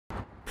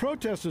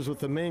Protesters with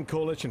the Maine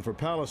Coalition for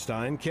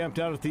Palestine camped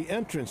out at the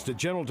entrance to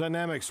General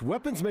Dynamics'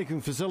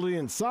 weapons-making facility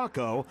in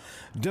Saco,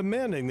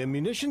 demanding the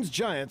munitions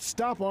giant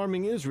stop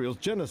arming Israel's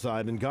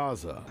genocide in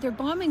Gaza. They're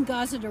bombing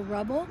Gaza to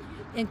rubble,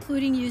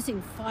 including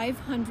using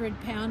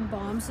 500-pound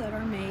bombs that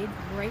are made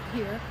right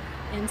here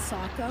in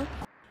Saco.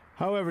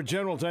 However,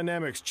 General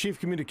Dynamics' chief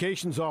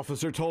communications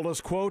officer told us,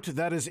 quote,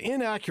 "That is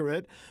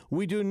inaccurate.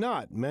 We do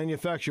not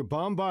manufacture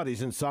bomb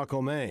bodies in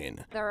Saco,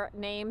 Maine." There are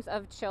names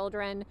of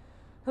children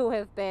who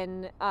have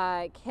been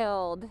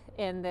killed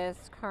in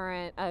this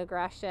current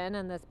aggression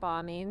and this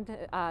bombing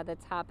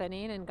that's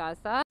happening in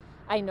Gaza.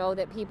 I know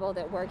that people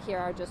that work here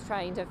are just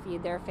trying to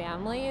feed their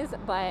families,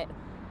 but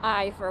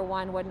I, for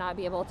one, would not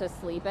be able to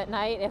sleep at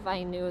night if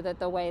I knew that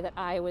the way that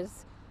I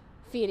was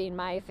feeding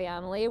my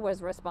family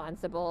was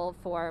responsible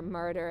for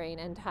murdering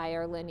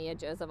entire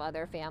lineages of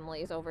other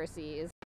families overseas.